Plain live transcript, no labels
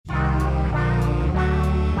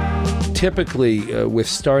typically with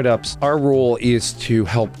startups, our role is to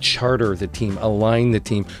help charter the team, align the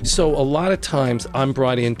team. So a lot of times I'm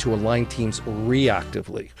brought in to align teams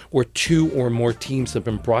reactively, where two or more teams have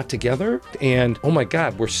been brought together. And oh my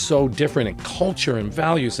God, we're so different in culture and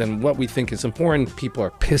values and what we think is important. People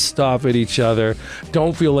are pissed off at each other,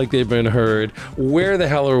 don't feel like they've been heard. Where the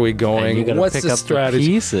hell are we going? What's the strategy?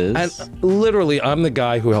 The pieces. And literally, I'm the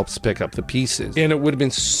guy who helps pick up the pieces. And it would have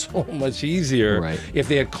been so much easier if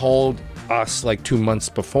they had called us like 2 months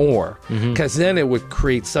before, because then it would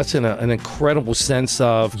create such an incredible sense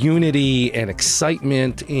of unity and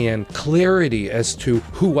excitement and clarity as to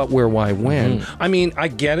who, what, where, why, when. I mean, I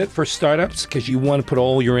get it for startups because you want to put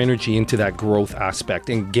all your energy into that growth aspect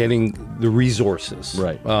and getting the resources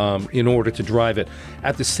in order to drive it.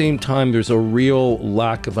 At the same time, there's a real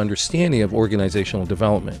lack of understanding of organizational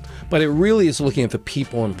development, but it really is looking at the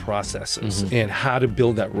people and processes and how to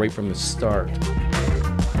build that right from the start.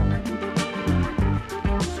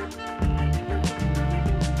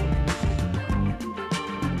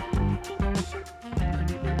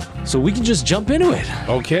 So we can just jump into it.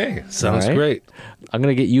 Okay, sounds great. I'm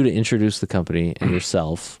going to get you to introduce the company and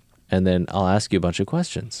yourself, and then I'll ask you a bunch of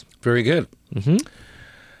questions. Very good.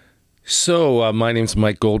 So my name's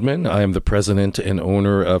Mike Goldman. I am the president and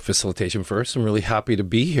owner of Facilitation First. I'm really happy to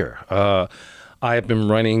be here. I have been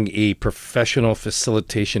running a professional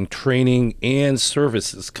facilitation training and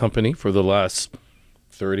services company for the last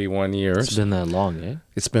 31 years. It's been that long, eh?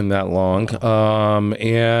 It's been that long.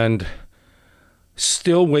 And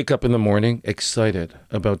still wake up in the morning excited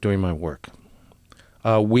about doing my work.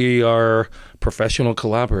 We are professional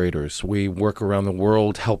collaborators. We work around the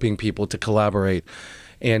world helping people to collaborate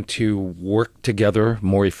and to work together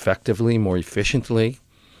more effectively, more efficiently,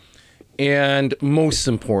 and most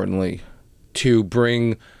importantly, to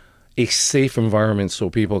bring a safe environment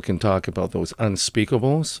so people can talk about those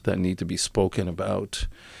unspeakables that need to be spoken about,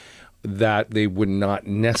 that they would not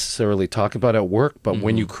necessarily talk about at work, but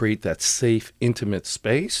when you create that safe, intimate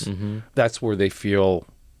space, that's where they feel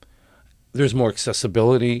there's more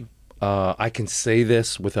accessibility. I can say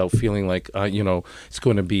this without feeling like, it's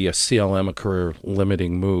going to be a CLM, a career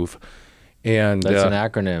limiting move. And that's an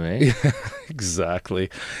acronym, eh? Exactly.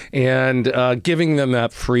 And giving them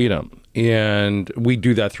that freedom. And we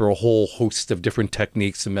do that through a whole host of different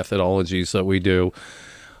techniques and methodologies that we do.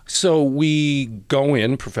 So we go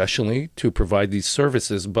in professionally to provide these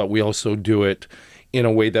services, but we also do it in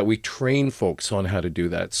a way that we train folks on how to do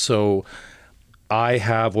that. So I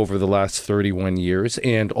have, over the last 31 years,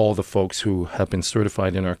 and all the folks who have been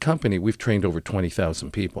certified in our company, we've trained over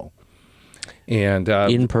 20,000 people. And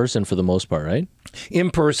in person for the most part, right? In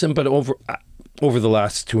person, but over the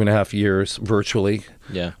last 2.5 years, virtually.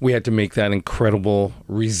 Yeah. We had to make that incredible,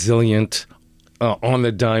 resilient,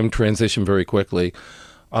 on-the-dime transition very quickly.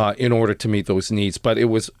 In order to meet those needs. But it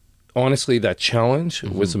was, honestly, that challenge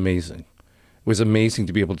was amazing. It was amazing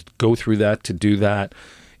to be able to go through that, to do that,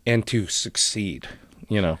 and to succeed,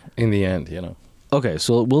 in the end, Okay,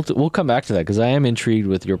 so we'll come back to that because I am intrigued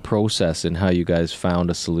with your process and how you guys found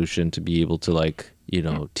a solution to be able to,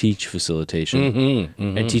 teach facilitation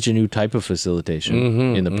and teach a new type of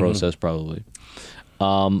facilitation in the process, probably.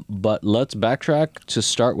 But let's backtrack to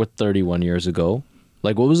start with 31 years ago.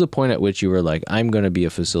 Like, what was the point at which you were like, I'm going to be a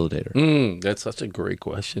facilitator? That's such a great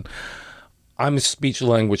question. I'm a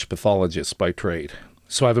speech-language pathologist by trade.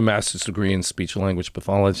 So I have a master's degree in speech-language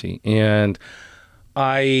pathology. And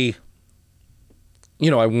I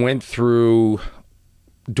went through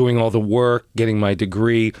doing all the work, getting my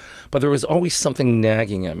degree, but there was always something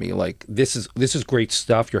nagging at me, like, this is great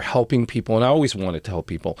stuff, you're helping people, and I always wanted to help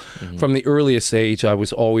people. From the earliest age, I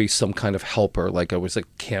was always some kind of helper, like I was a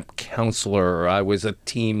camp counselor, or I was a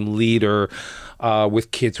team leader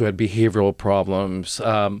with kids who had behavioral problems.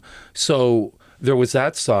 So there was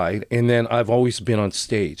that side, and then I've always been on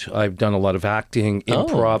stage. I've done a lot of acting,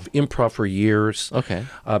 improv for years. Okay.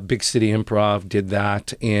 Big City Improv, did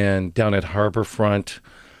that, and down at Harborfront,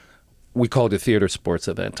 we called it theater sports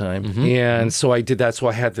at that time. And so I did that. So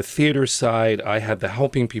I had the theater side, I had the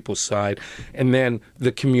helping people side, and then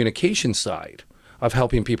the communication side of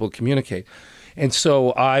helping people communicate. And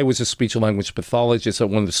so I was a speech and language pathologist at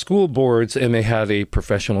one of the school boards, and they had a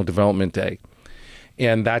professional development day.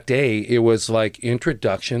 And that day, it was like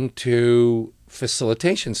introduction to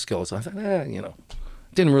facilitation skills. I thought,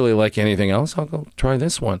 didn't really like anything else. I'll go try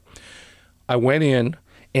this one. I went in,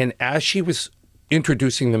 and as she was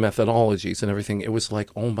introducing the methodologies and everything, it was like,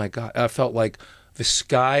 oh my God. I felt like the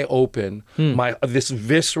sky open, this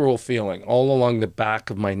visceral feeling all along the back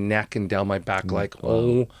of my neck and down my back,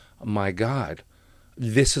 oh my God,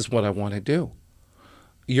 this is what I want to do.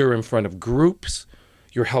 You're in front of groups.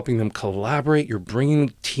 You're helping them collaborate. You're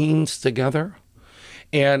bringing teams together.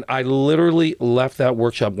 And I literally left that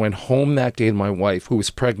workshop, went home that day to my wife, who was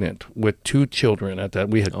pregnant with 2 children at that.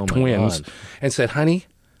 We had twins, and said, honey,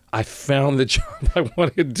 I found the job I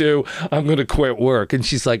want to do. I'm going to quit work. And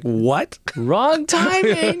she's like, what? Wrong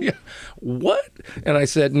timing. What? And I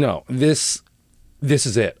said, no, this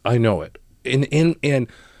is it. I know it. And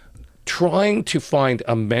trying to find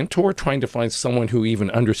a mentor, trying to find someone who even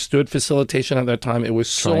understood facilitation at that time, it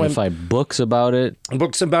was trying to find books about it.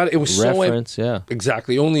 It was reference, yeah.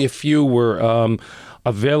 Exactly. Only a few were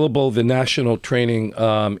available. The National Training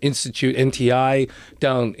Institute, NTI,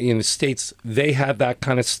 down in the States, they had that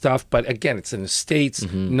kind of stuff. But again, it's in the States,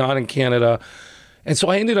 not in Canada. And so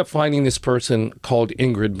I ended up finding this person called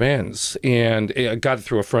Ingrid Benz, and I got it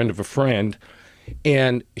through a friend of a friend.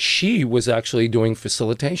 And she was actually doing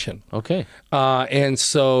facilitation. Okay. And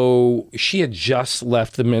so she had just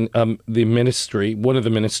left the ministry, one of the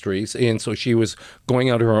ministries, and so she was going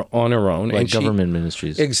out on her own. Like government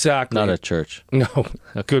ministries. Exactly. Not a church. No.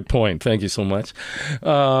 Good point. Thank you so much.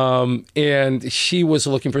 And she was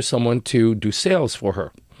looking for someone to do sales for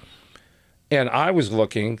her. And I was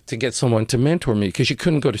looking to get someone to mentor me because she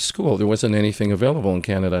couldn't go to school. There wasn't anything available in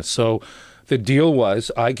Canada. So the deal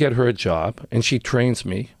was I get her a job and she trains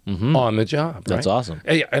me on the job. That's right? awesome.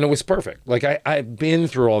 And it was perfect. Like I've been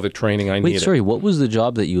through all the training I needed. Wait, sorry, what was the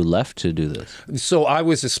job that you left to do this? So I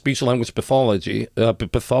was a speech language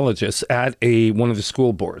pathologist at one of the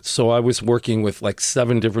school boards. So I was working with like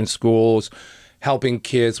 7 different schools, helping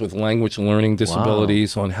kids with language learning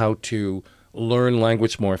disabilities on how to learn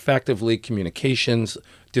language more effectively, communications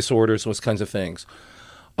disorders, those kinds of things.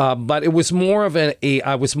 But it was more of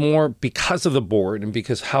I was more, because of the board and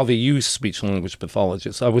because how they use speech language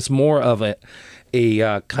pathologists, I was more of a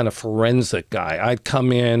kind of forensic guy. I'd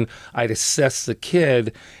come in, I'd assess the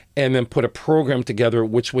kid, and then put a program together,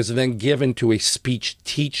 which was then given to a speech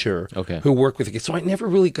teacher who worked with the kids. So I never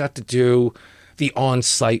really got to do the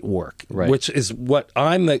on-site work, which is what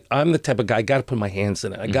I'm the type of guy, I got to put my hands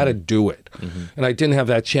in it. I got to do it. And I didn't have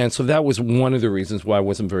that chance. So that was one of the reasons why I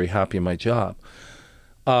wasn't very happy in my job.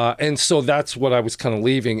 And so that's what I was kind of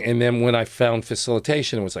leaving. And then when I found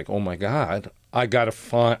facilitation, it was like, oh my God, I got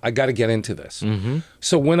to get into this.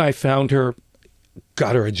 So when I found her,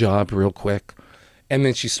 got her a job real quick, and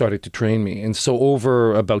then she started to train me. And so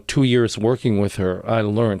over about 2 years working with her, I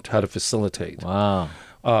learned how to facilitate. Wow.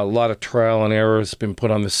 A lot of trial and errors, been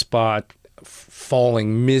put on the spot,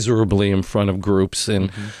 falling miserably in front of groups,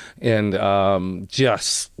 and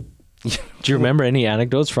just. Do you remember any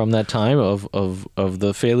anecdotes from that time of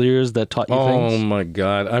the failures that taught you things? Oh my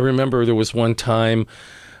God! I remember there was one time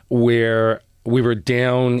where we were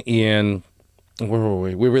down in. Where were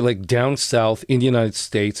we? We were like down south in the United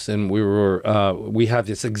States, and we had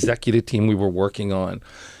this executive team we were working on,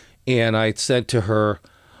 and I said to her,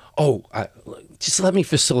 just let me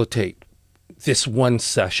facilitate this one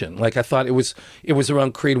session. Like I thought it was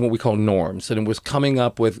around creating what we call norms, and it was coming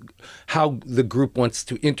up with how the group wants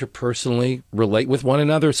to interpersonally relate with one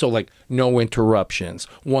another. So like no interruptions,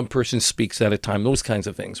 one person speaks at a time, those kinds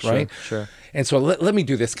of things, right? Sure. And so let me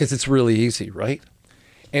do this because it's really easy, right?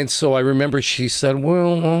 And so I remember she said,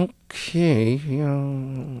 well, okay,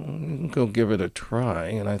 go give it a try.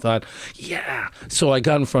 And I thought, yeah. So I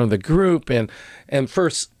got in front of the group, and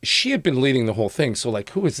first, she had been leading the whole thing. So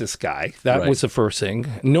like, who is this guy? That was the first thing.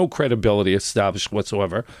 No credibility established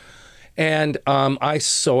whatsoever. And I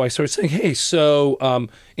started saying, hey, so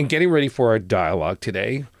in getting ready for our dialogue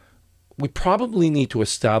today, we probably need to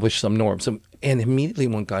establish some norms. And immediately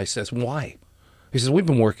one guy says, why? He says, we've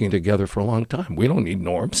been working together for a long time. We don't need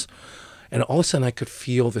norms. And all of a sudden I could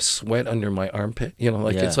feel the sweat under my armpit,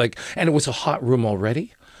 it's like, and it was a hot room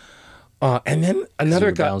already. And then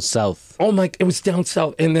another guy down south. Oh my, it was down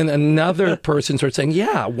south. And then another person started saying,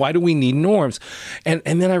 yeah, why do we need norms? And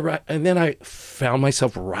then I found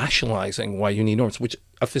myself rationalizing why you need norms, which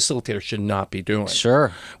a facilitator should not be doing.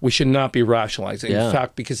 Sure. We should not be rationalizing. In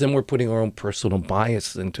fact, because then we're putting our own personal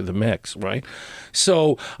bias into the mix, right?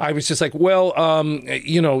 So I was just like, well,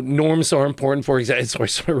 norms are important for example. So I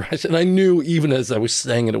started rationalizing. And I knew even as I was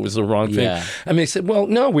saying it was the wrong thing. And they said, well,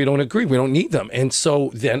 no, we don't agree. We don't need them. And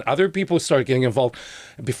so then other people started getting involved.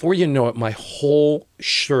 Before you know it, my whole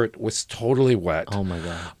shirt was totally wet. Oh my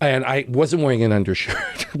God. And I wasn't wearing an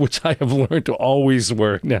undershirt, which I have learned to always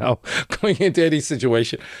wear now going into any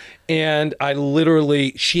situation. And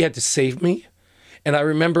she had to save me. And I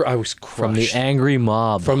remember I was crushed. From the angry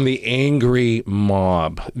mob. From the angry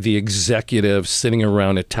mob, the executive sitting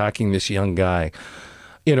around attacking this young guy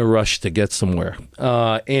in a rush to get somewhere.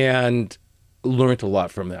 And learned a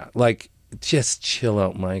lot from that. Like, just chill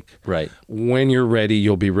out, Mike. Right. When you're ready,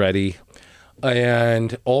 you'll be ready.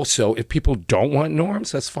 And also, if people don't want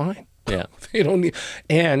norms, that's fine. Yeah. They don't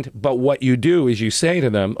need, but what you do is you say to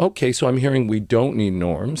them, okay, so I'm hearing we don't need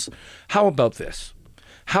norms. How about this?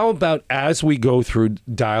 How about as we go through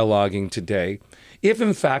dialoguing today, if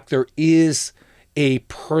in fact there is a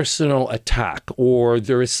personal attack or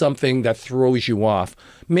there is something that throws you off,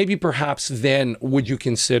 maybe perhaps then would you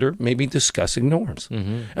consider maybe discussing norms?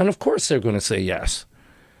 And of course they're going to say yes.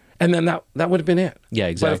 And then that would have been it. Yeah,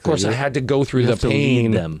 exactly. But of course I had to go through the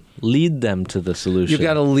pain. Lead them to the solution. You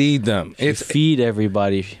got to lead them. It's feed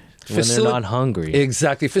everybody when they're not hungry.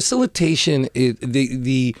 Exactly. Facilitation is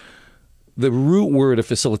the root word of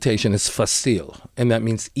facilitation is facile, and that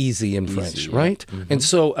means easy in French, right? And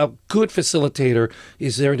so a good facilitator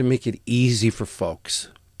is there to make it easy for folks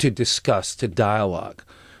to discuss, to dialogue,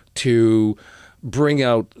 to bring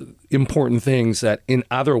out important things that in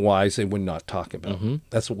otherwise they would not talk about.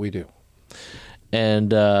 That's what we do.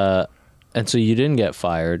 And so you didn't get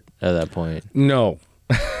fired at that point. No.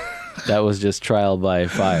 That was just trial by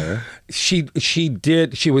fire. She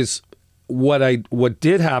did. She was. What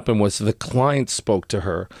did happen was the client spoke to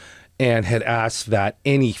her and had asked that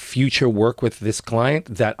any future work with this client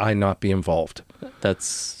that I not be involved.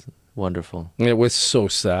 That's wonderful. It was so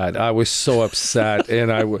sad. I was so upset,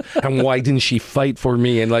 and why didn't she fight for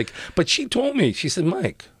me? And but she told me. She said,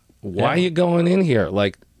 "Mike, why are you going in here?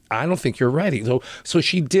 I don't think you're ready." So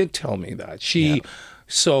she did tell me that.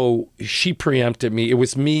 So she preempted me. It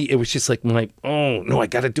was me. It was just Mike, oh no, I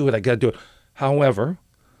got to do it. However,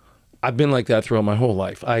 I've been like that throughout my whole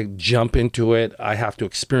life. I jump into it. I have to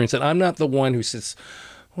experience it. I'm not the one who says,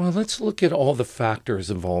 well, let's look at all the factors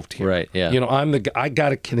involved here. Right, yeah. I'm I got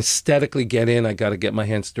to kinesthetically get in. I got to get my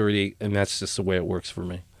hands dirty, and that's just the way it works for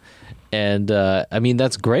me. And,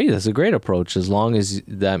 that's great. That's a great approach as long as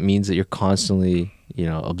that means that you're constantly,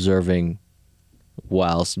 observing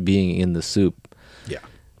whilst being in the soup. Yeah.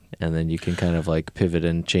 And then you can kind of pivot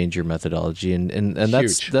and change your methodology, and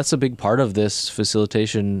that's a big part of this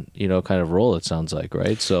facilitation, kind of role. It sounds like,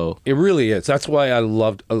 right? So it really is. That's why I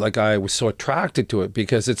loved, I was so attracted to it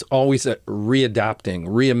because it's always readapting,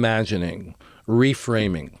 reimagining,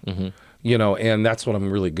 reframing, and that's what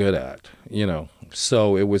I'm really good at,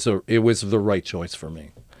 So it was the right choice for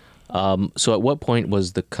me. So at what point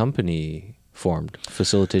was the company formed?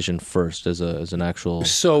 Facilitation First as an actual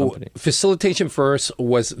company. Facilitation First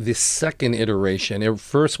was the second iteration. It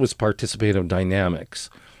first was Participative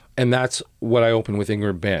Dynamics, and that's what I opened with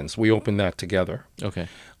Ingrid Benz. We opened that together. Okay.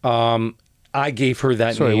 I gave her that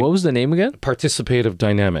name. Sorry, what was the name again? Participative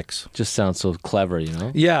Dynamics. Just sounds so clever,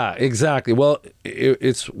 Yeah, exactly. Well,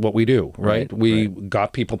 it's what we do, right? We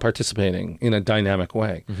got people participating in a dynamic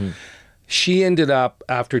way. She ended up,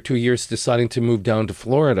 after 2 years, deciding to move down to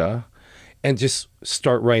Florida and just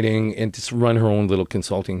start writing and just run her own little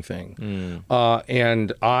consulting thing.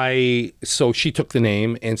 So she took the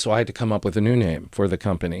name, and so I had to come up with a new name for the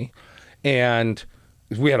company. And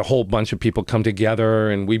we had a whole bunch of people come together,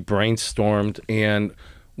 and we brainstormed. And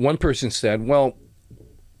one person said, well,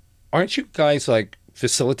 aren't you guys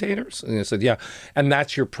facilitators? And I said, yeah. And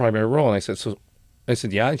that's your primary role. And I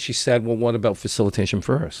said, yeah. And she said, well, what about Facilitation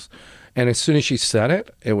First? And as soon as she said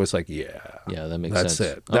it, it was yeah, that makes sense.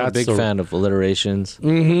 That's it. I'm a big fan of alliterations.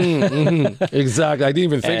 Exactly. I didn't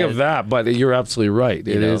even think of that, but you're absolutely right.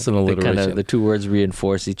 It is an alliteration. The two words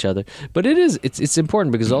reinforce each other. But it's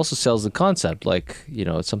important because it also sells the concept.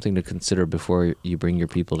 It's something to consider before you bring your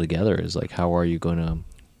people together is how are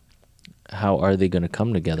they going to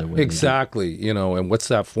come together? Exactly. And what's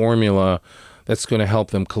that formula that's going to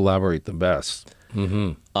help them collaborate the best?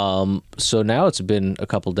 So now it's been a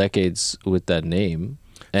couple decades with that name.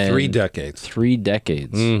 3 decades. 3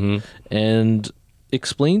 decades. And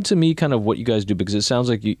explain to me kind of what you guys do, because it sounds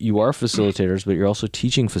like you are facilitators, but you're also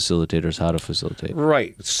teaching facilitators how to facilitate.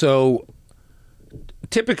 Right. So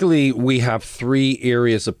typically we have 3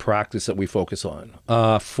 areas of practice that we focus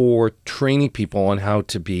on for training people on how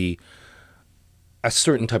to be a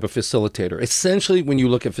certain type of facilitator. Essentially, when you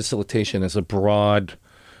look at facilitation as a broad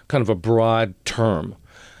term,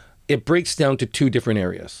 it breaks down to 2 different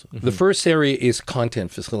areas. The first area is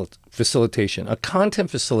content facilitation. A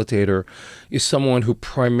content facilitator is someone who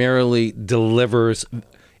primarily delivers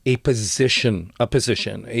a position,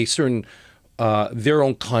 a certain, their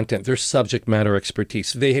own content, their subject matter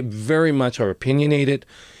expertise. They very much are opinionated,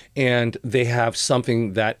 and they have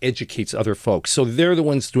something that educates other folks. So they're the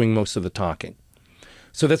ones doing most of the talking.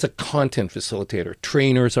 So that's a content facilitator.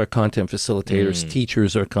 Trainers are content facilitators.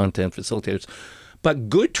 Teachers are content facilitators. But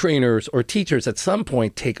good trainers or teachers at some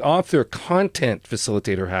point take off their content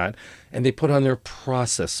facilitator hat and they put on their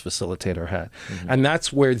process facilitator hat. And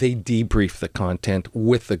that's where they debrief the content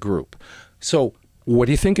with the group. So what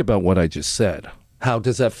do you think about what I just said? How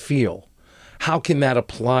does that feel? How can that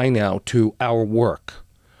apply now to our work?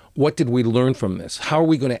 What did we learn from this? How are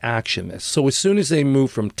we going to action this? So as soon as they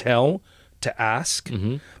move from tell to ask,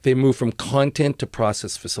 they move from content to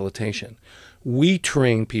process facilitation. We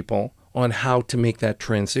train people on how to make that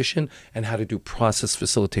transition and how to do process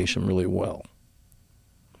facilitation really well.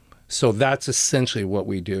 So that's essentially what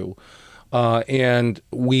we do. And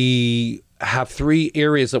we have 3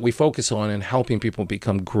 areas that we focus on in helping people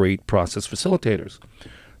become great process facilitators.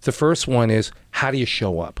 The first one is, how do you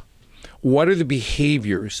show up? What are the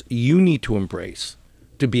behaviors you need to embrace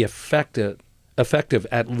to be effective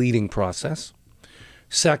at leading process?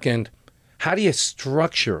 Second, how do you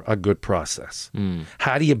structure a good process?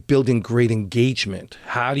 How do you build in great engagement?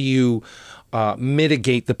 How do you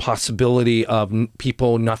mitigate the possibility of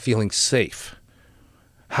people not feeling safe?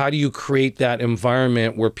 How do you create that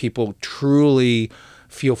environment where people truly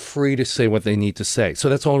feel free to say what they need to say? So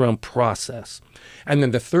that's all around process. And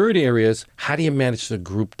then the third area is, how do you manage the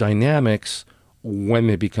group dynamics when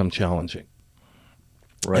they become challenging?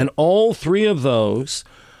 Right. And all 3 of those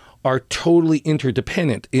are totally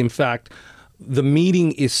interdependent. In fact, the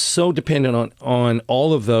meeting is so dependent on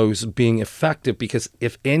all of those being effective, because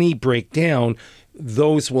if any break down,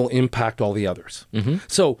 those will impact all the others.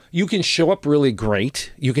 So you can show up really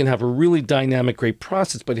great. You can have a really dynamic, great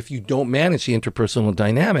process. But if you don't manage the interpersonal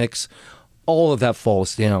dynamics, all of that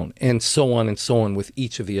falls down, and so on with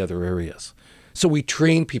each of the other areas. So we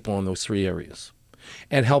train people in those 3 areas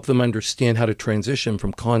and help them understand how to transition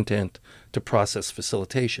from content to process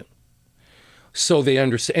facilitation. So they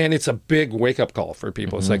understand, and it's a big wake-up call for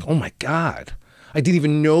people. It's like, oh my God, I didn't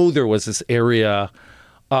even know there was this area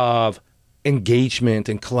of engagement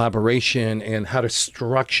and collaboration and how to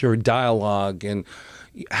structure dialogue and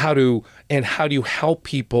how do you help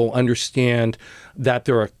people understand that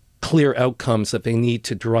there are clear outcomes that they need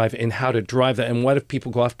to drive and how to drive that. And what if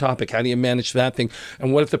people go off topic? How do you manage that thing?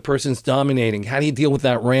 And what if the person's dominating? How do you deal with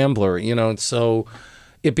that rambler? And so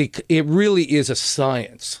it really is a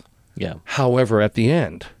science. Yeah. However, at the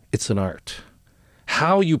end, it's an art.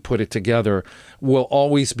 How you put it together will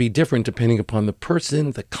always be different depending upon the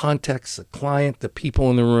person, the context, the client, the people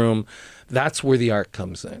in the room. That's where the art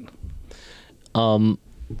comes in.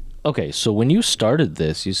 Okay, so when you started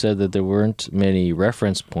this, you said that there weren't many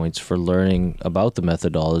reference points for learning about the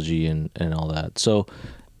methodology and all that. So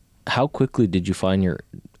how quickly did you find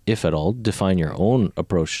if at all, define your own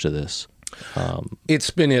approach to this? It's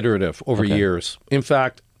been iterative over years. In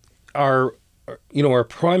fact, our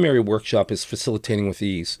primary workshop is Facilitating with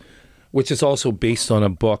Ease, which is also based on a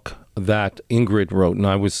book that Ingrid wrote, and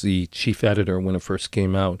I was the chief editor when it first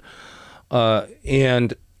came out.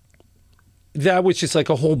 And that was just like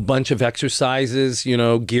a whole bunch of exercises,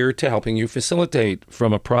 geared to helping you facilitate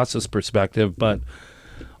from a process perspective. But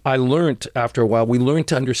I learned after a while, we learned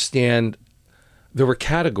to understand there were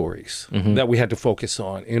categories that we had to focus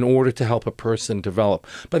on in order to help a person develop.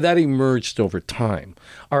 But that emerged over time.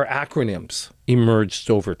 Our acronyms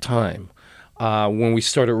emerged over time. When we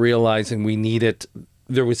started realizing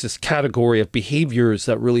there was this category of behaviors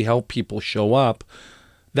that really help people show up.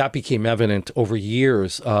 That became evident over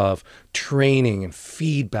years of training and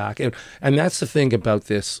feedback. And that's the thing about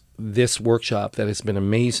this workshop that has been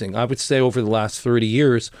amazing. I would say over the last 30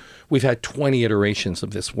 years, we've had 20 iterations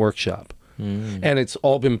of this workshop. And it's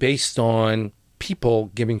all been based on people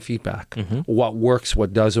giving feedback, what works,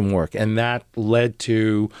 what doesn't work. And that led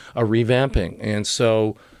to a revamping. And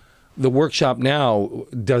so the workshop now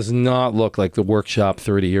does not look like the workshop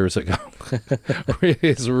 30 years ago. It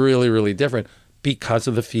is really, really different. Because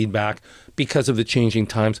of the feedback, because of the changing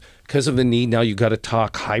times, because of the need now you got to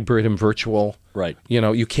talk hybrid and virtual. Right.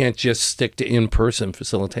 You can't just stick to in-person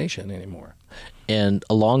facilitation anymore. And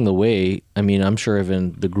along the way, I mean, I'm sure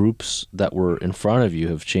even the groups that were in front of you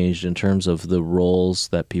have changed in terms of the roles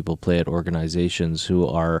that people play at organizations who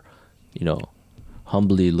are,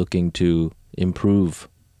 humbly looking to improve.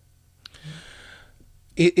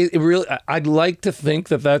 It really, I'd like to think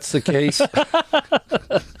that that's the case.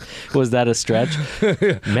 Was that a stretch?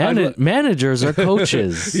 Managers are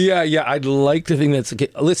coaches. Yeah. I'd like to think that's the case.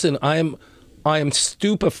 Listen, I am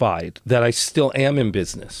stupefied that I still am in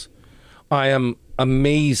business. I am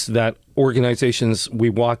amazed that organizations we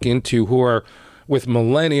walk into who are with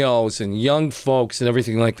millennials and young folks and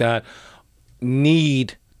everything like that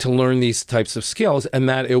need to learn these types of skills, and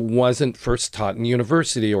that it wasn't first taught in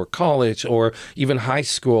university or college or even high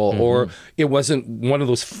school, or it wasn't one of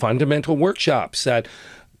those fundamental workshops that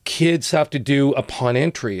kids have to do upon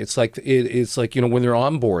entry. It's like when they're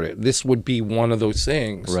onboarded, this would be one of those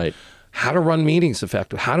things. Right. How to run meetings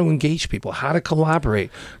effectively, how to engage people, how to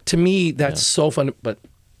collaborate. To me, that's so fun, but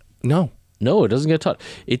no. No, it doesn't get taught.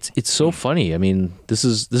 It's so funny. I mean, this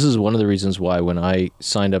is one of the reasons why when I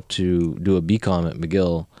signed up to do a BCom at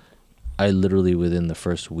McGill, I literally within the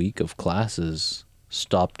first week of classes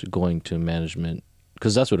stopped going to management,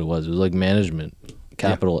 because that's what it was. It was like management,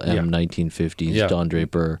 capital M, 1950s, Don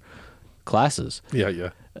Draper classes. Yeah.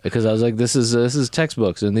 Because I was like, this is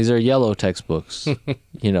textbooks, and these are yellow textbooks.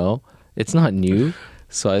 It's not new.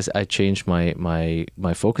 So I changed my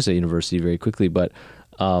focus at university very quickly, but.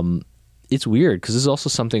 It's weird because this is also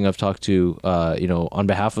something I've talked to, on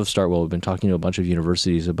behalf of Startwell. We've been talking to a bunch of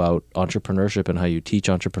universities about entrepreneurship and how you teach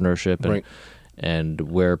entrepreneurship and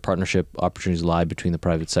where partnership opportunities lie between the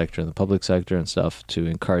private sector and the public sector and stuff to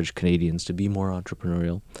encourage Canadians to be more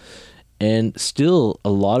entrepreneurial. And still, a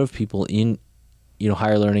lot of people in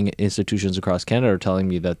higher learning institutions across Canada are telling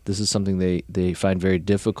me that this is something they find very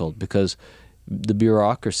difficult because the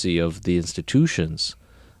bureaucracy of the institutions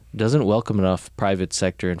doesn't welcome enough private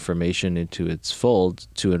sector information into its fold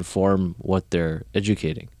to inform what they're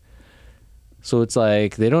educating. So it's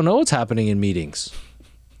like they don't know what's happening in meetings.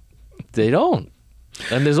 They don't.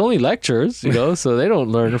 And there's only lectures, so they don't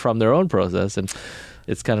learn from their own process. And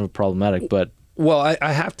it's kind of problematic. But well,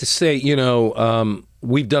 I have to say,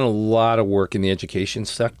 we've done a lot of work in the education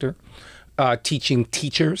sector, teaching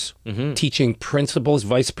teachers, teaching principals,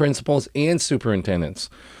 vice principals, and superintendents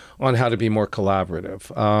on how to be more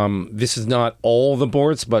collaborative. This is not all the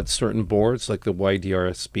boards, but certain boards like the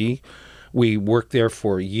YDRSB. We worked there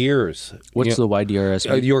for years. What's the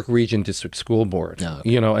YDRSB? York Region District School Board. Oh,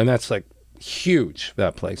 okay. And that's like huge,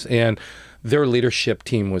 that place. And their leadership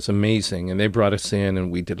team was amazing, and they brought us in,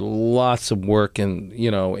 and we did lots of work, and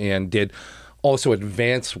and did also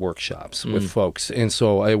advanced workshops with folks. And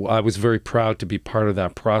so I was very proud to be part of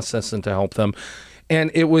that process and to help them. And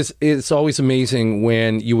it's always amazing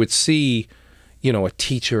when you would see, a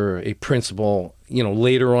teacher, a principal,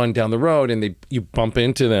 later on down the road, and you bump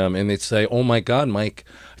into them and they'd say, "Oh my God, Mike,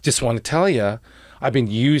 I just want to tell you, I've been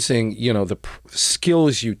using, the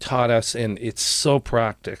skills you taught us, and it's so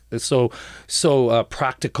practical. It's so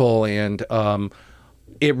practical, and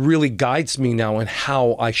it really guides me now in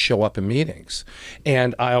how I show up in meetings.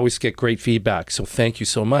 And I always get great feedback. So thank you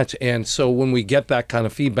so much." And so when we get that kind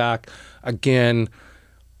of feedback, again,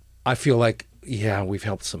 I feel like, we've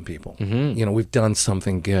helped some people. We've done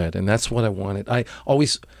something good, and that's what I wanted. I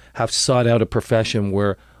always have sought out a profession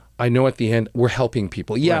where I know at the end we're helping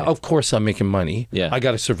people. Yeah, right. Of course I'm making money. Yeah. I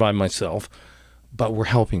got to survive myself, but we're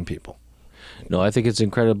helping people. No, I think it's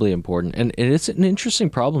incredibly important, and it's an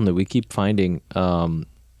interesting problem that we keep finding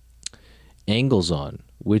angles on,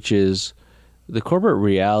 which is the corporate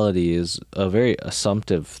reality is a very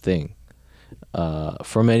assumptive thing.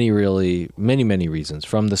 For many reasons.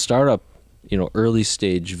 From the startup, early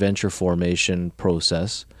stage venture formation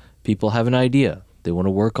process, people have an idea. They want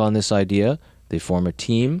to work on this idea. They form a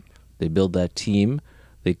team. They build that team.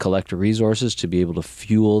 They collect resources to be able to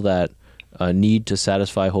fuel that need to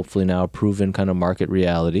satisfy, hopefully now, a proven kind of market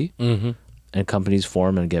reality. And companies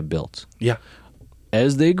form and get built. Yeah.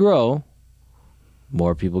 As they grow,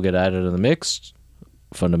 more people get added in the mix.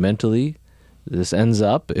 Fundamentally, this ends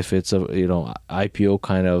up, if it's a IPO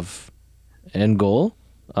kind of end goal,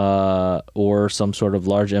 or some sort of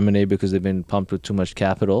large M&A because they've been pumped with too much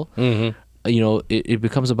capital, it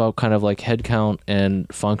becomes about kind of like headcount and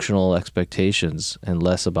functional expectations, and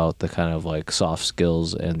less about the kind of like soft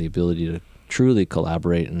skills and the ability to truly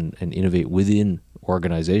collaborate and innovate within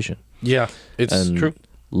organization. Yeah, it's true.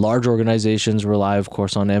 Large organizations rely, of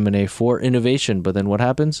course, on M&A for innovation, but then what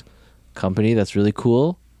happens? Company that's really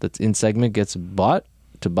cool, that's in segment, gets bought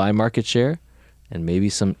to buy market share and maybe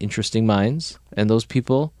some interesting minds, and those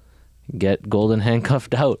people get golden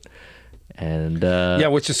handcuffed out. And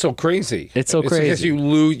which is so crazy. It's so crazy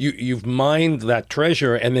because you've mined that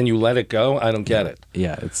treasure and then you let it go. I don't get it.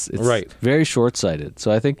 Yeah, it's right. Very short-sighted.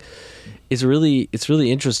 So I think it's really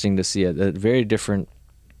interesting to see at very different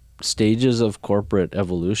stages of corporate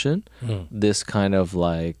evolution, this kind of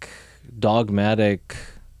like dogmatic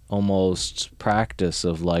almost practice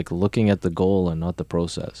of like looking at the goal and not the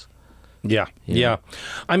process. Yeah.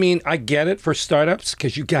 I mean, I get it for startups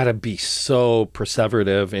because you got to be so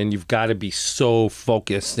perseverative and you've got to be so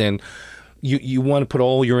focused. And you want to put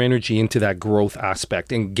all your energy into that growth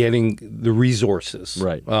aspect and getting the resources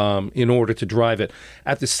Right. In order to drive it.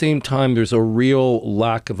 At the same time, there's a real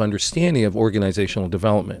lack of understanding of organizational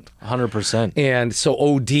development. 100%. And so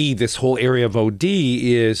OD, this whole area of OD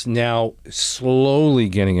is now slowly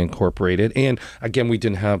getting incorporated. And again, we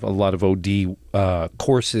didn't have a lot of OD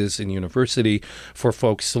courses in university for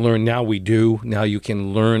folks to learn. Now we do. Now you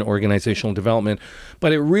can learn organizational development.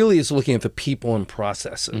 But it really is looking at the people and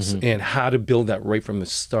processes and how to build that right from the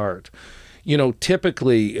start. You know,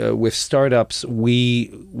 typically with startups,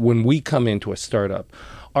 when we come into a startup,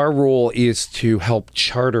 our role is to help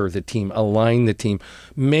charter the team, align the team.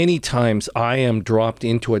 Many times I am dropped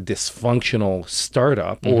into a dysfunctional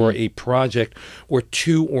startup or a project where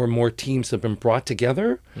 2 or more teams have been brought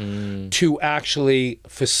together to actually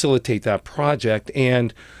facilitate that project.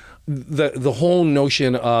 And the whole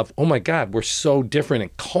notion of, oh my God, we're so different in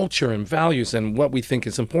culture and values and what we think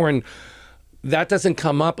is important, that doesn't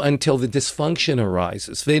come up until the dysfunction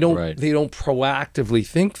arises. They don't proactively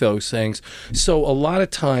think those things. So a lot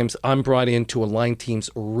of times I'm brought in to align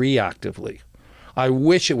teams reactively. I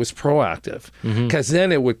wish it was proactive, because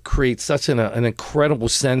then it would create such an incredible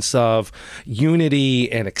sense of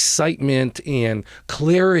unity and excitement and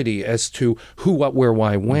clarity as to who, what, where,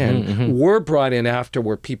 why, when. We're brought in after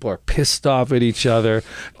where people are pissed off at each other,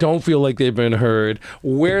 don't feel like they've been heard.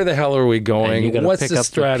 Where the hell are we going? What's the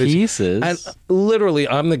strategy? Pieces. And literally,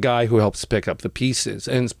 I'm the guy who helps pick up the pieces.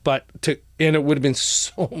 And it would have been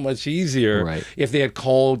so much easier if they had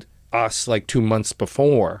called us like 2 months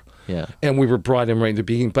before. Yeah. And we were brought in right in the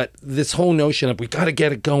beginning. But this whole notion of we got to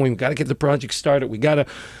get it going, we got to get the project started, we got to,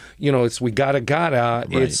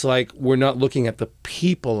 it's like we're not looking at the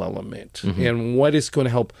people element and what is going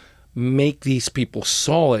to help make these people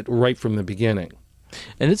solid right from the beginning.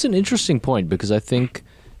 And it's an interesting point, because I think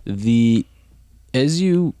as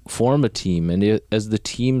you form a team and as the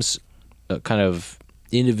team's kind of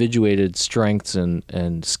individuated strengths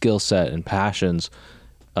and skill set and passions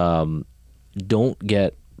don't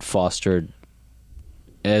get fostered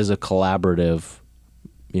as a collaborative,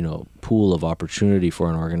 pool of opportunity for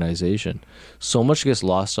an organization, so much gets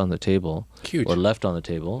lost on the table. Huge. Or left on the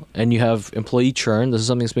table. And you have employee churn. This is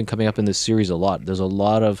something that's been coming up in this series a lot. There's a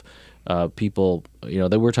lot of people,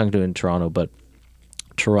 that we're talking to in Toronto, but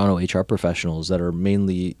Toronto HR professionals that are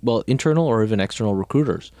mainly, internal or even external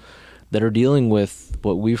recruiters that are dealing with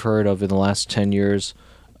what we've heard of in the last 10 years,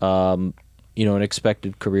 an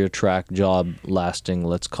expected career track job lasting,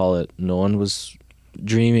 let's call it, no one was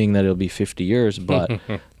dreaming that it'll be 50 years, but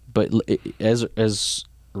as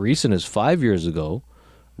recent as 5 years ago,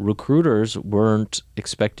 recruiters weren't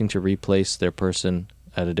expecting to replace their person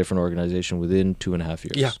at a different organization within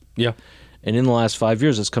 2.5 years. Yeah. And in the last 5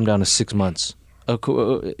 years, it's come down to 6 months.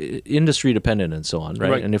 Industry dependent and so on,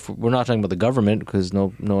 right? And if we're not talking about the government, because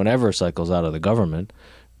no one ever cycles out of the government,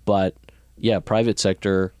 but private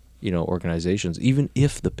sector, organizations, even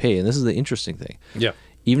if the pay, and this is the interesting thing,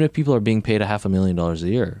 even if people are being paid $500,000 a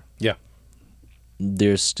year,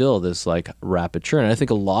 there's still this like rapid churn. And I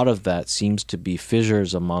think a lot of that seems to be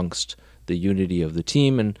fissures amongst the unity of the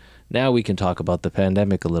team. And now we can talk about the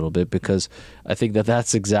pandemic a little bit, because I think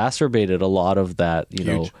that's exacerbated a lot of that,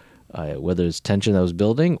 whether it's tension that was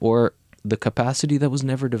building or the capacity that was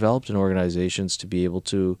never developed in organizations to be able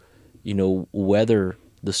to, weather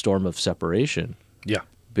the storm of separation. Yeah.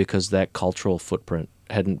 Because that cultural footprint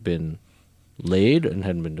hadn't been laid and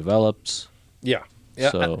hadn't been developed. Yeah.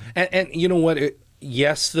 So, and you know what?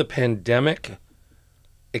 Yes, the pandemic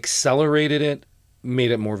accelerated it,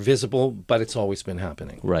 made it more visible, but it's always been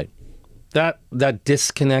happening. Right. That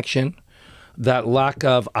disconnection, that lack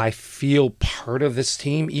of, I feel part of this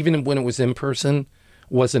team, even when it was in person,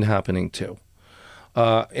 wasn't happening too.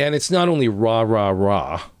 And it's not only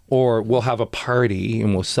rah, or we'll have a party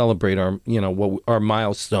and we'll celebrate our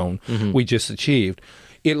milestone we just achieved.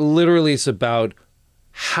 It literally is about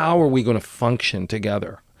how are we going to function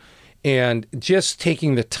together? And just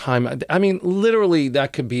taking the time, I mean, literally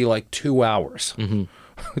that could be like 2 hours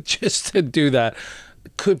just to do that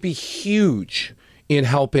could be huge in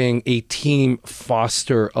helping a team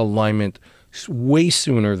foster alignment way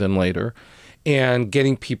sooner than later and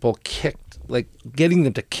getting people getting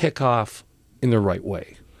them to kick off in the right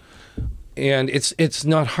way. And it's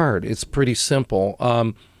not hard. It's pretty simple.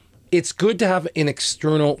 It's good to have an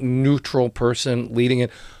external neutral person leading it,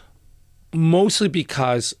 mostly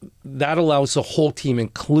because that allows the whole team,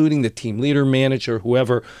 including the team leader, manager,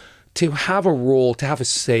 whoever, to have a role, to have a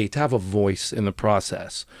say, to have a voice in the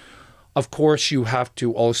process. Of course, you have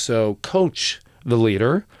to also coach the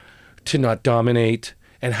leader to not dominate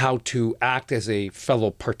and how to act as a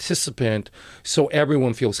fellow participant so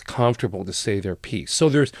everyone feels comfortable to say their piece.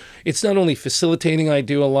 So it's not only facilitating I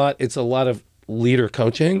do a lot, it's a lot of leader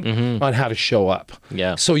coaching on how to show up.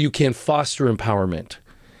 Yeah. So you can foster empowerment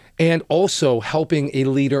and also helping a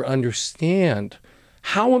leader understand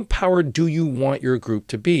how empowered do you want your group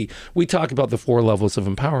to be. We talk about the 4 levels of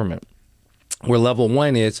empowerment, where level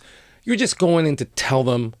 1 is you're just going in to tell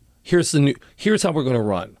them, here's how we're going to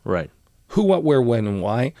run. Right. Who, what, where, when, and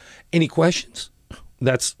why. Any questions?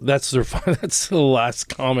 That's the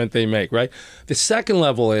last comment they make, right? The second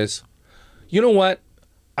level is, you know what?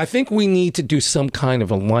 I think we need to do some kind of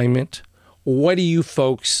alignment. What do you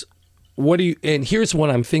folks, and here's what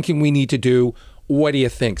I'm thinking we need to do. What do you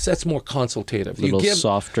think? So that's more consultative. A little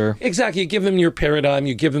softer. Exactly. You give them your paradigm,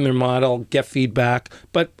 you give them their model, get feedback,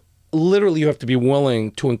 but literally you have to be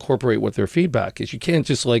willing to incorporate what their feedback is. You can't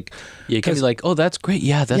just like... Yeah, you can be like, oh, that's great.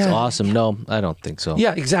 Yeah, that's awesome. No, I don't think so.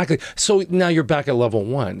 Yeah, exactly. So now you're back at level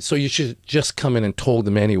 1. So you should just come in and told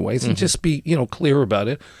them anyways and just be, clear about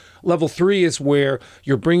it. Level 3 is where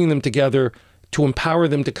you're bringing them together to empower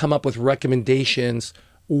them to come up with recommendations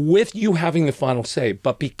with you having the final say.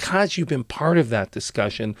 But because you've been part of that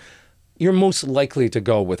discussion, you're most likely to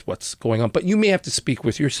go with what's going on. But you may have to speak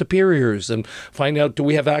with your superiors and find out, do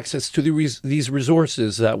we have access to these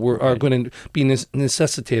resources that are going to be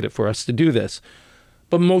necessitated for us to do this?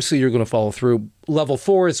 But mostly you're going to follow through. Level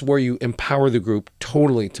 4 is where you empower the group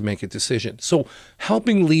totally to make a decision. So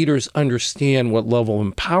helping leaders understand what level of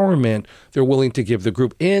empowerment they're willing to give the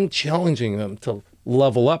group and challenging them to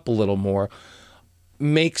level up a little more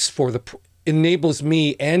enables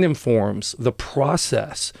me and informs the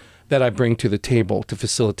process that I bring to the table to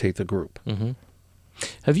facilitate the group. Mm-hmm.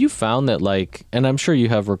 Have you found that, and I'm sure you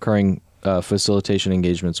have recurring facilitation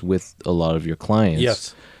engagements with a lot of your clients.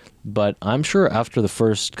 Yes. But I'm sure after the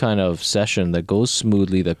first kind of session that goes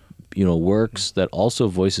smoothly, that, works, that also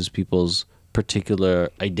voices people's particular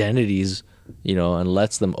identities, and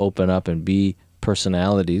lets them open up and be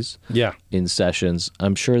personalities in sessions,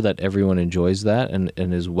 I'm sure that everyone enjoys that and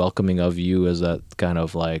is welcoming of you as that kind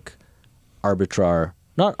of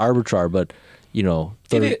not arbitrar, but,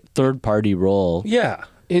 third party role. Yeah.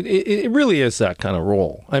 It really is that kind of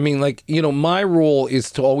role. I mean, my role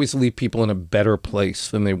is to always leave people in a better place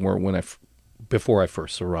than they were before I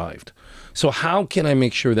first arrived. So how can I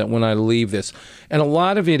make sure that when I leave this, and a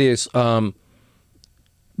lot of it is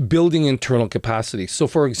building internal capacity. So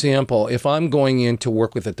for example, if I'm going in to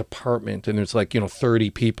work with a department and there's 30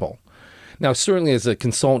 people, now, certainly as a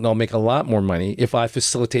consultant, I'll make a lot more money if I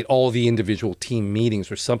facilitate all the individual team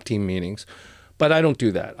meetings or sub-team meetings. But I don't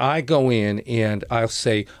do that. I go in and I'll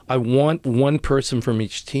say, I want one person from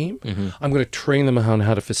each team. I'm going to train them on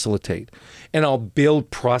how to facilitate. And I'll build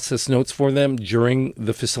process notes for them during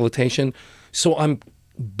the facilitation. So I'm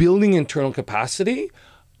building internal capacity.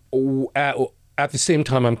 At the same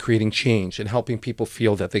time, I'm creating change and helping people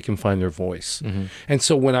feel that they can find their voice. And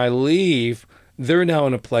so when I leave, they're now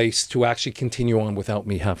in a place to actually continue on without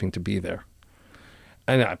me having to be there.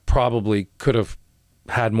 And I probably could have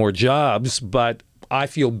had more jobs, but I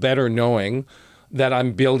feel better knowing that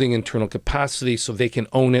I'm building internal capacity so they can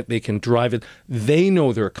own it, they can drive it. They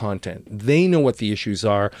know their content. They know what the issues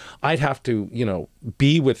are. I'd have to,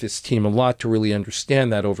 be with this team a lot to really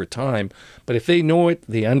understand that over time. But if they know it,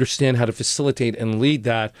 they understand how to facilitate and lead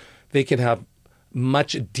that, they can have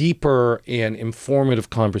much deeper and informative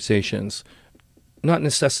conversations, not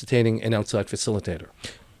necessitating an outside facilitator.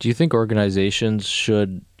 Do you think organizations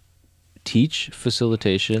should teach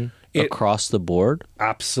facilitation across the board?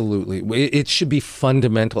 Absolutely. It should be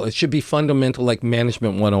fundamental. It should be fundamental like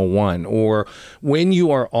Management 101, or when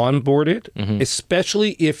you are onboarded,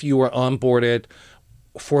 especially if you are onboarded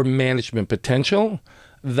for management potential,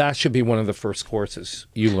 that should be one of the first courses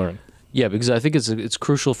you learn. Yeah, because I think it's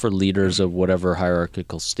crucial for leaders of whatever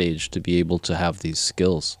hierarchical stage to be able to have these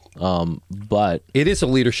skills. But it is a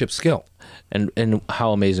leadership skill. And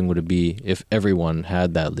how amazing would it be if everyone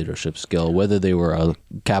had that leadership skill, whether they were a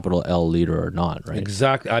capital L leader or not, right?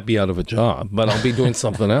 Exactly. I'd be out of a job, but I'll be doing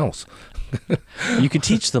something else. You could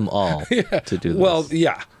teach them all to do this. Well,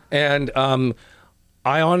 yeah. And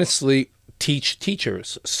I honestly teach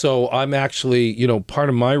teachers. So I'm actually, part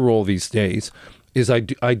of my role these days is I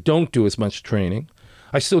don't do as much training.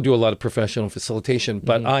 I still do a lot of professional facilitation,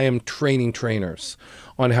 but I am training trainers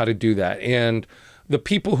on how to do that. And the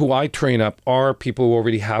people who I train up are people who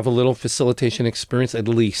already have a little facilitation experience, at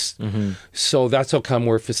least. So that's how come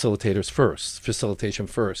we're facilitators first, facilitation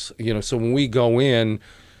first. So when we go in,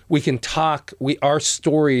 we can talk, our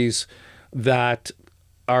stories that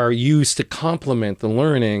are used to complement the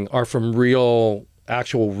learning are from real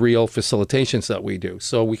actual real facilitations that we do.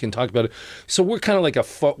 So we can talk about it. So we're kind of like a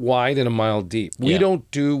foot wide and a mile deep. We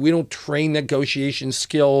don't train negotiation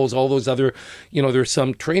skills, all those other, there's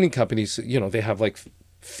some training companies, they have like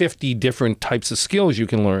 50 different types of skills you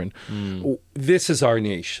can learn. This is our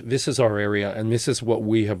niche. This is our area. And this is what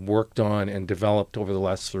we have worked on and developed over the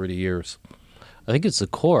last 30 years. I think it's the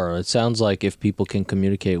core. It sounds like if people can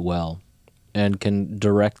communicate well and can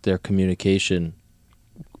direct their communication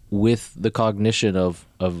with the cognition of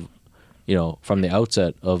from the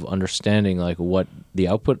outset of understanding like what the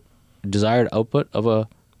desired output of a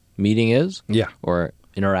meeting is, or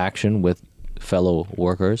interaction with fellow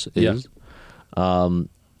workers is, then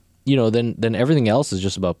everything else is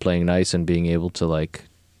just about playing nice and being able to like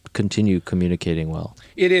continue communicating well.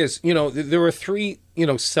 It is. There are three,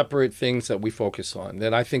 separate things that we focus on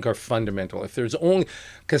that I think are fundamental. If there's only,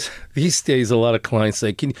 because these days a lot of clients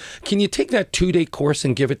say, can you take that 2-day course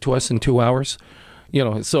and give it to us in 2 hours?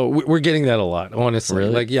 So we're getting that a lot, honestly.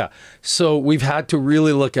 Really? So we've had to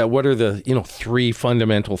really look at what are the, 3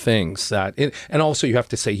 fundamental things that, and also you have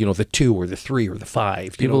to say, the 2 or the 3 or the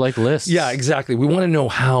 5. People like lists. Yeah, exactly. We want to know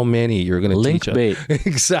how many you're going to teach us. Link bait.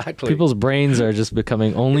 Exactly. People's brains are just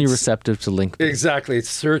becoming only receptive to link bait. Exactly. It's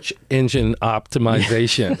search engine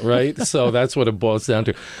optimization, right? So that's what it boils down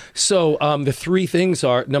to. So the 3 things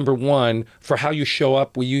are, number 1, for how you show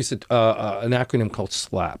up, we use an acronym called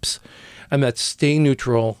SLAPS. And that's stay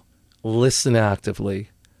neutral, listen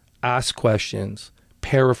actively, ask questions,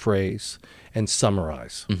 paraphrase, and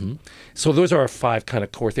summarize. So those are our 5 kind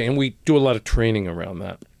of core things. And we do a lot of training around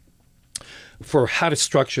that. For how to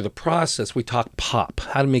structure the process, we talk POP,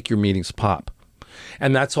 how to make your meetings pop.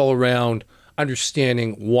 And that's all around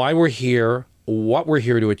understanding why we're here, what we're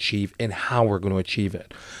here to achieve, and how we're going to achieve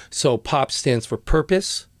it. So POP stands for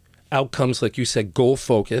purpose, outcomes, like you said, goal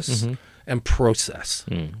focus, and process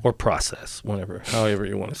or process, however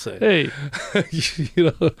you want to say it.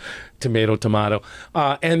 Hey, tomato.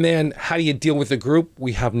 And then how do you deal with the group?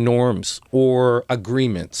 We have norms or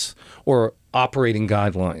agreements or operating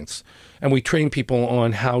guidelines. And we train people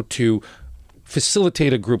on how to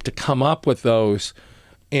facilitate a group to come up with those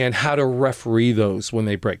and how to referee those when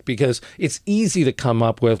they break. Because it's easy to come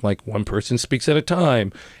up with like one person speaks at a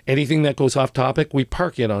time. Anything that goes off topic, we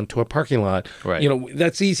park it onto a parking lot. Right.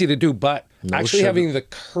 That's easy to do. But actually having the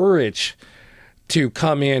courage to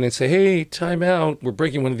come in and say, hey, time out, we're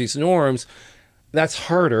breaking one of these norms, that's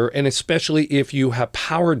harder. And especially if you have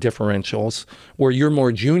power differentials where you're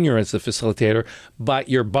more junior as the facilitator, but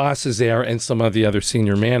your boss is there and some of the other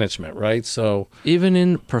senior management, right? So even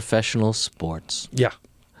in professional sports. Yeah.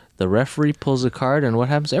 The referee pulls a card, and what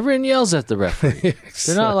happens? Everyone yells at the referee.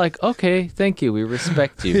 They're not like, okay, thank you, we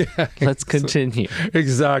respect you. Let's continue.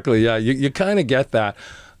 Exactly, yeah. You kind of get that.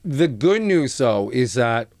 The good news, though, is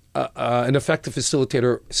that an effective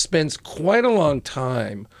facilitator spends quite a long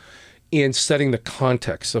time in setting the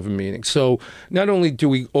context of a meeting. So not only do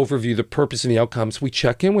we overview the purpose and the outcomes, we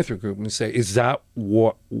check in with your group and say, is that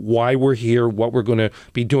why we're here, what we're going to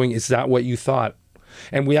be doing? Is that what you thought?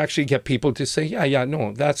 And we actually get people to say,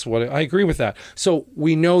 no, that's what I agree with that. So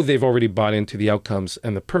we know they've already bought into the outcomes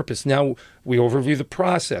and the purpose. Now we overview the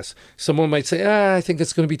process. Someone might say, I think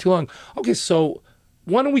it's going to be too long. Okay, so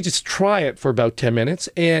why don't we just try it for about 10 minutes?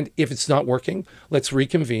 And if it's not working, let's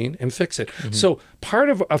reconvene and fix it. So part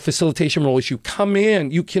of a facilitation role is you come in,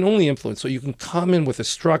 you can only influence. So you can come in with a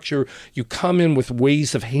structure, you come in with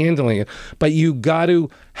ways of handling it, but you got to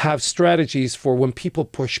have strategies for when people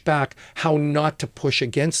push back, how not to push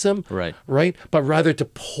against them, right? But rather to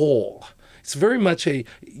pull. It's very much a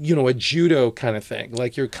judo kind of thing.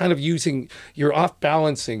 Like you're kind of you're off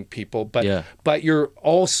balancing people, but you're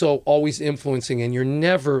also always influencing, and you're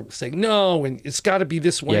never saying no, and it's got to be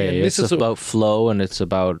this way. And this is about flow, and it's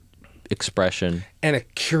about expression and a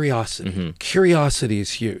curiosity. Curiosity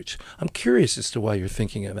is huge. I'm curious as to why you're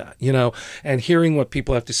thinking of that, and hearing what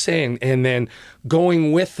people have to say, and then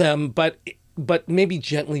going with them, but maybe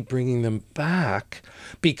gently bringing them back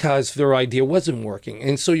because their idea wasn't working.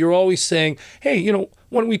 And so you're always saying, hey, why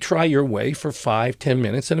don't we try your way for 5-10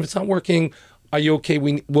 minutes? And if it's not working, are you okay?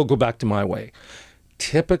 We'll go back to my way.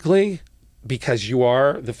 Typically, because you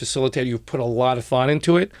are the facilitator, you've put a lot of thought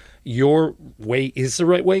into it, your way is the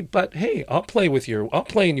right way, but hey, I'll play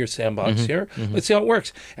in your sandbox here. Let's see how it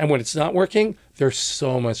works. And when it's not working, they're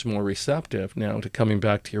so much more receptive now to coming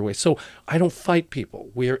back to your way. So I don't fight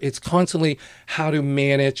people. It's constantly how to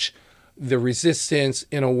manage the resistance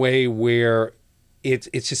in a way where it's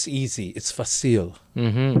just easy. It's facile,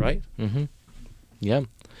 right? Yeah.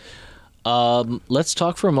 Let's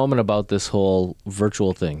talk for a moment about this whole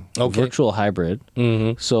virtual thing. Okay. Virtual hybrid.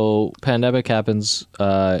 Mm-hmm. So pandemic happens.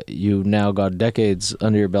 You now got decades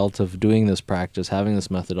under your belt of doing this practice, having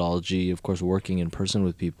this methodology, of course, working in person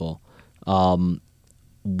with people. What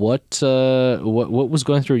was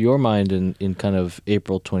going through your mind in kind of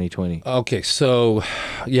April 2020? Okay, so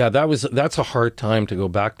yeah, that's a hard time to go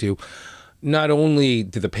back to. Not only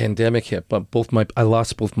did the pandemic hit, but I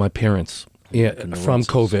lost both my parents. Yeah, from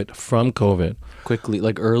COVID. Quickly,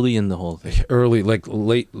 like early in the whole thing. Early, like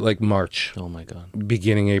late, like March. Oh my God.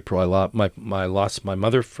 Beginning April. I lost my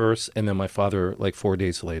mother first, and then my father like 4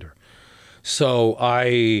 days later. So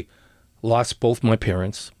I lost both my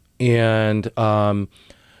parents, and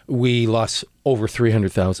we lost over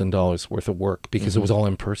 $300,000 worth of work because it was all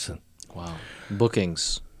in person. Wow.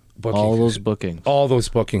 Bookings. All those bookings. All those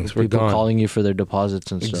bookings were People gone. calling you for their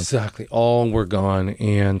deposits and stuff. Exactly. All were gone.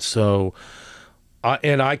 And so,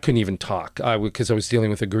 I couldn't even talk because I was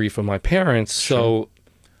dealing with the grief of my parents. Sure. So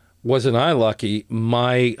wasn't I lucky?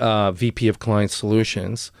 My VP of Client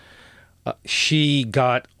Solutions, she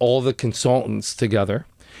got all the consultants together.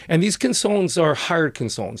 And these consultants are hired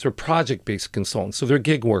consultants. They're project-based consultants. So they're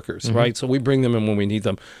gig workers, right? So we bring them in when we need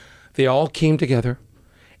them. They all came together.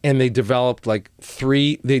 And they developed like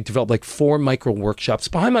 4 micro workshops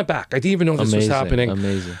behind my back. I didn't even know this was happening.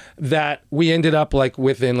 Amazing. That we ended up like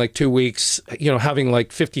within like 2 weeks, having like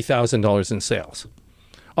 $50,000 in sales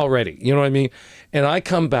already. You know what I mean? And I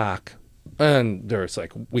come back and there's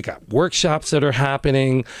like, we got workshops that are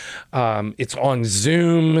happening. It's on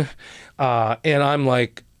Zoom. And I'm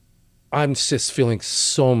like, I'm just feeling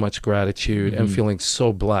so much gratitude and feeling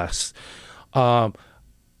so blessed.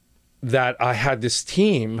 That I had this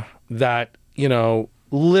team that,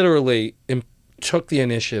 literally took the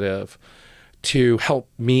initiative to help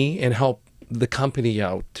me and help the company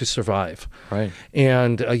out to survive. Right.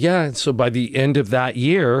 And so by the end of that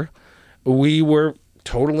year, we were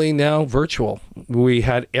totally now virtual. We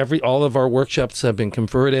had all of our workshops have been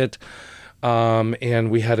converted. And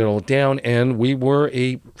we had it all down, and we were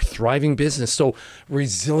a thriving business. So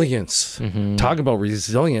resilience, talk about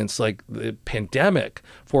resilience, like the pandemic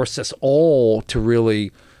forced us all to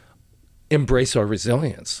really embrace our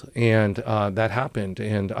resilience. And that happened.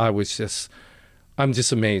 And I'm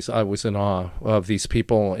just amazed. I was in awe of these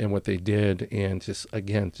people and what they did, and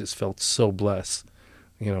just felt so blessed.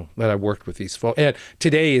 That I worked with these folks. And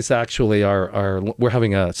today is actually we're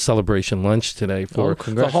having a celebration lunch today for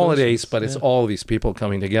the holidays, but it's all these people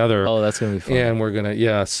coming together. Oh, that's going to be fun. And we're going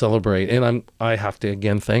to, celebrate. And I have to,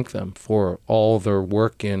 again, thank them for all their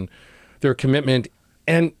work and their commitment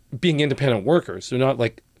and being independent workers. They're not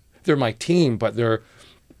like, they're my team, but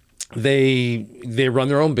they run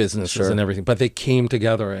their own businesses and everything. But they came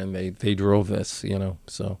together and they drove this,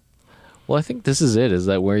 so. Well, I think this is it, is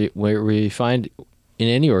that where you find... in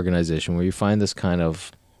any organization where you find this kind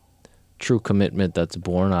of true commitment that's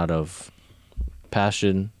born out of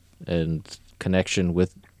passion and connection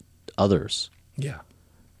with others. Yeah.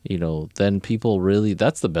 Then people really,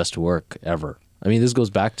 that's the best work ever. I mean, this goes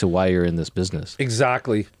back to why you're in this business.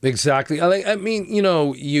 Exactly. I mean,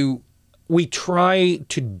 we try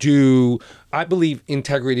to do, I believe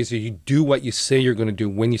integrity is that you do what you say you're going to do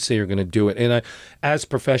when you say you're going to do it. And as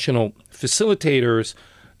professional facilitators,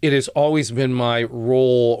 it has always been my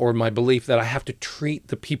role or my belief that I have to treat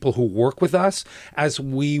the people who work with us as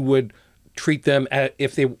we would treat them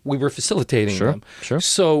if we were facilitating them. Sure.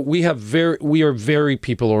 So we are very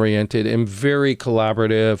people oriented and very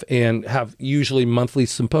collaborative, and have usually monthly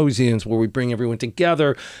symposiums where we bring everyone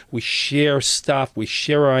together. We share stuff. We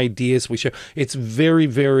share our ideas. It's very,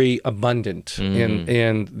 very abundant,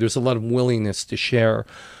 and there's a lot of willingness to share.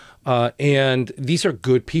 And these are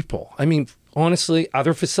good people. I mean, honestly,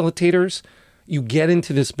 other facilitators, you get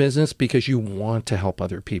into this business because you want to help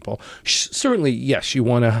other people. Certainly, yes, you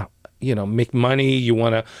want to, make money. You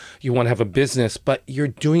want to have a business, but you're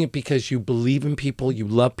doing it because you believe in people, you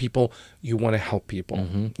love people, you want to help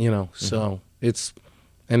people. So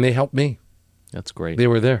and they helped me. That's great. They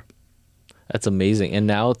were there. That's amazing. And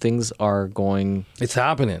now things are going... It's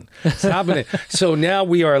happening. So now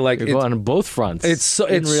we are like... You're going on both fronts. It's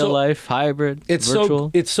real life, hybrid,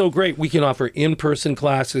 virtual. It's so great. We can offer in-person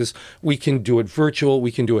classes. We can do it virtual.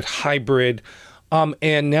 We can do it hybrid.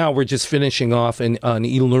 And now we're just finishing off an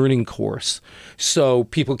e-learning course. So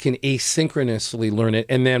people can asynchronously learn it.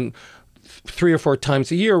 And then 3 or 4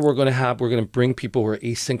 times a year, we're going to bring people who are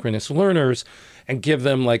asynchronous learners and give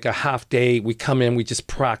them like a half day. We come in, we just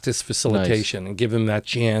practice facilitation and give them that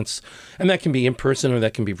chance. And that can be in person or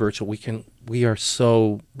that can be virtual. We are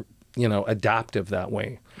so, adaptive that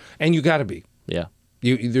way. And you got to be. Yeah.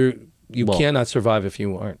 You Well, cannot survive if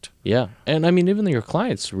you aren't. Yeah. And I mean, even your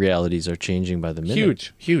clients' realities are changing by the minute.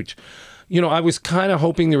 Huge, huge. I was kind of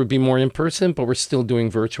hoping there would be more in person, but we're still doing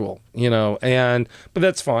virtual, but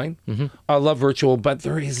that's fine. I love virtual, but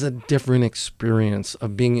there is a different experience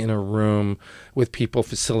of being in a room with people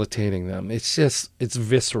facilitating them. It's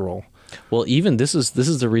visceral. Well, even this is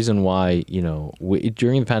the reason why,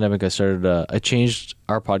 during the pandemic, I changed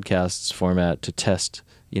our podcast's format to test,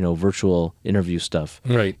 virtual interview stuff.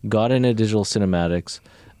 Right. Got into digital cinematics.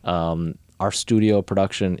 Our studio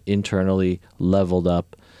production internally leveled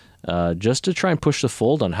up just to try and push the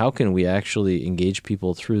fold on how can we actually engage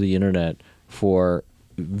people through the internet for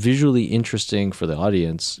visually interesting for the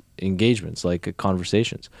audience engagements, like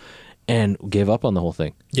conversations, and gave up on the whole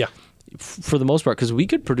thing. Yeah. For the most part, because we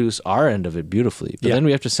could produce our end of it beautifully, but then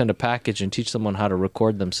we have to send a package and teach someone how to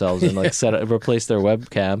record themselves and replace their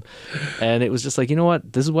webcam. And it was just like, you know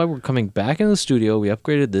what? This is why we're coming back into the studio. We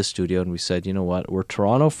upgraded this studio and we said, you know what? We're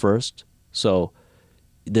Toronto first, so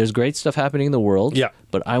there's great stuff happening in the world. Yeah.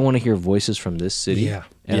 But I want to hear voices from this city. Yeah.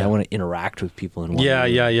 And I want to interact with people in one Yeah.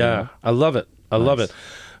 room, I love it. I love it.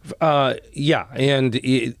 And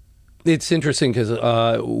it's interesting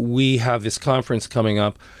because we have this conference coming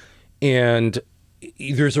up. And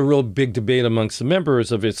there's a real big debate amongst the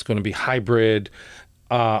members of it's going to be hybrid,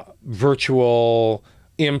 virtual,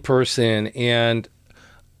 in person. And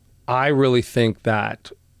I really think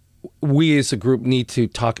that we as a group need to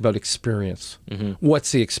talk about experience.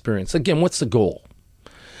 What's the experience? Again, what's the goal?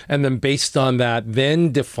 And then based on that,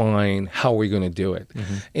 then define how we're going to do it.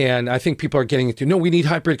 And I think people are getting into, no, we need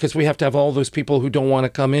hybrid because we have to have all those people who don't want to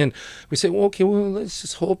come in. We say, well, okay, let's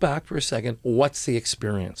just hold back for a second. What's the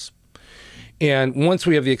experience? And once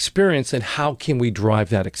we have the experience, then how can we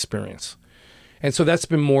drive that experience? And so that's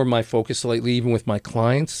been more my focus lately, even with my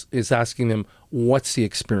clients, is asking them, what's the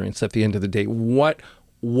experience at the end of the day?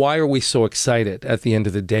 Why are we so excited at the end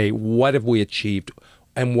of the day? What have we achieved?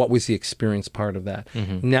 And what was the experience part of that?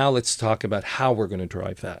 Now let's talk about how we're going to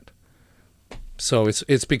drive that. So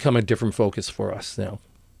it's become a different focus for us now.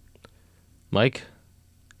 Mike,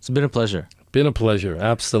 it's been a pleasure. Been a pleasure,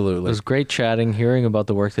 absolutely. It was great chatting, hearing about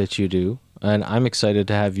the work that you do. And I'm excited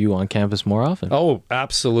to have you on campus more often. Oh,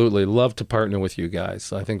 absolutely. Love to partner with you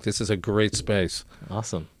guys. I think this is a great space.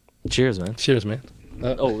 Awesome. Cheers, man. Cheers, man.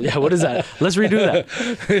 What is that? Let's redo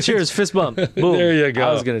that. Cheers, fist bump. Boom. There you go.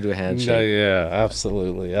 I was going to do a handshake. Yeah,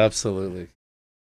 absolutely. Absolutely.